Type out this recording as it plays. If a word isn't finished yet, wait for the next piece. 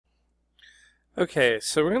Okay,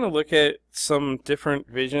 so we're going to look at some different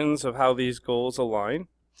visions of how these goals align.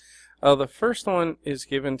 The first one is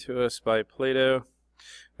given to us by Plato,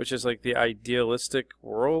 which is like the idealistic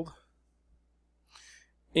world.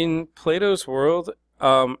 In Plato's world,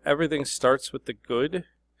 everything starts with the good,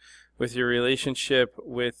 with your relationship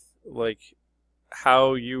with like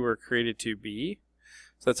how you were created to be.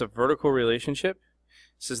 So that's a vertical relationship.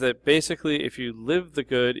 It says that basically if you live the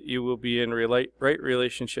good, you will be in right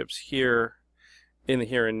relationships here in the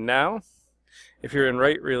here and now. If you're in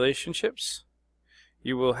right relationships,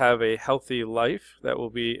 you will have a healthy life that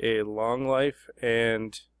will be a long life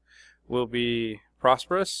and will be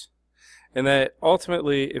prosperous. And that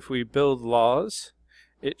ultimately, if we build laws,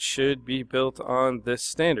 it should be built on this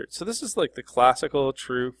standard. So this is like the classical,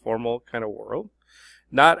 true, formal kind of world.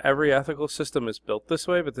 Not every ethical system is built this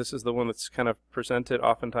way, but this is the one that's kind of presented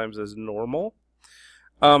oftentimes as normal.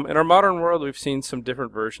 In our modern world, we've seen some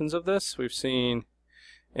different versions of this. We've seen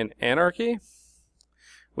an anarchy,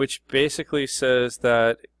 which basically says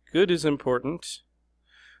that good is important,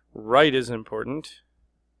 right is important,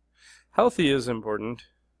 healthy is important,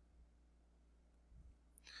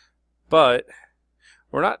 but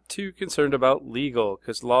we're not too concerned about legal,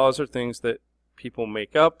 because laws are things that people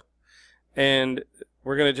make up, and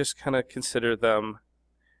we're going to just kind of consider them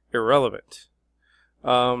irrelevant.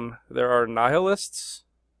 There are nihilists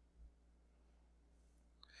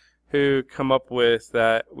who come up with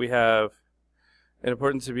that we have an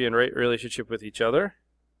importance to be in right relationship with each other,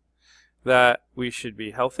 that we should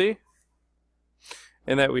be healthy,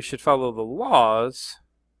 and that we should follow the laws,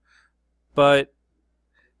 but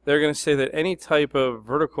they're going to say that any type of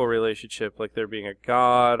vertical relationship, like there being a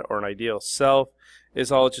god or an ideal self, is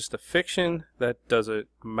all just a fiction that doesn't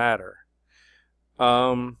matter.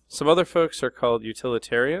 Some other folks are called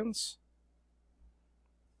utilitarians.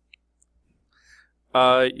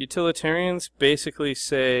 Utilitarians basically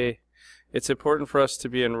say it's important for us to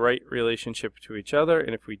be in right relationship to each other,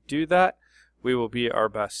 and if we do that, we will be our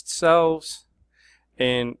best selves.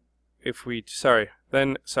 And if we,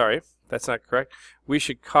 that's not correct. We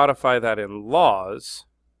should codify that in laws,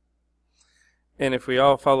 and if we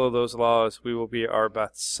all follow those laws, we will be our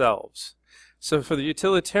best selves. So for the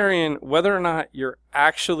utilitarian, whether or not you're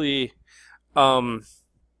actually doing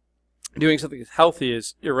something that's healthy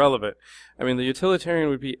is irrelevant. I mean, the utilitarian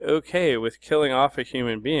would be okay with killing off a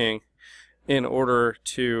human being in order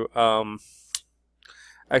to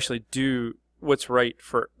actually do what's right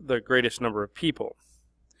for the greatest number of people.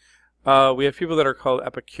 We have people that are called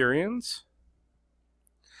Epicureans.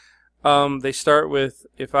 They start with,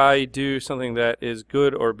 if I do something that is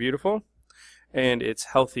good or beautiful and it's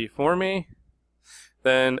healthy for me,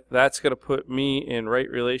 then that's going to put me in right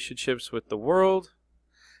relationships with the world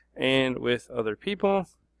and with other people,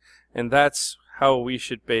 and that's how we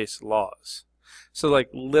should base laws. So like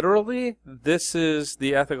literally, this is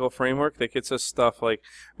the ethical framework that gets us stuff like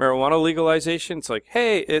marijuana legalization. It's like,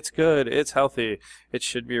 hey, it's good, it's healthy, it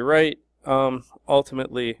should be right.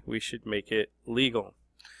 Ultimately, we should make it legal.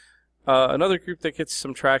 Another group that gets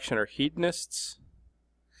some traction are hedonists.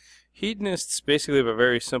 Hedonists basically have a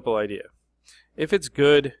very simple idea. If it's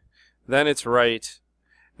good, then it's right,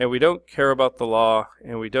 and we don't care about the law,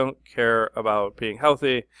 and we don't care about being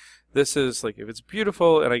healthy. This is like, if it's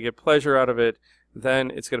beautiful and I get pleasure out of it, then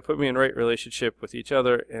it's going to put me in right relationship with each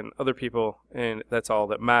other and other people, and that's all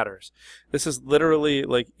that matters. This is literally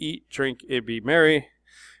like eat, drink, and be merry,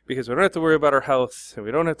 because we don't have to worry about our health, and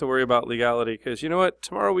we don't have to worry about legality, because you know what?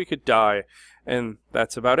 Tomorrow we could die, and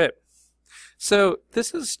that's about it. So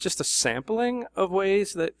this is just a sampling of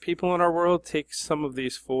ways that people in our world take some of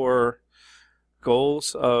these four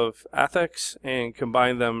goals of ethics and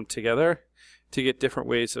combine them together to get different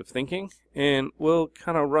ways of thinking. And we'll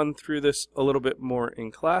kind of run through this a little bit more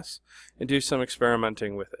in class and do some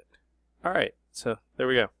experimenting with it. All right, so there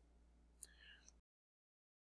we go.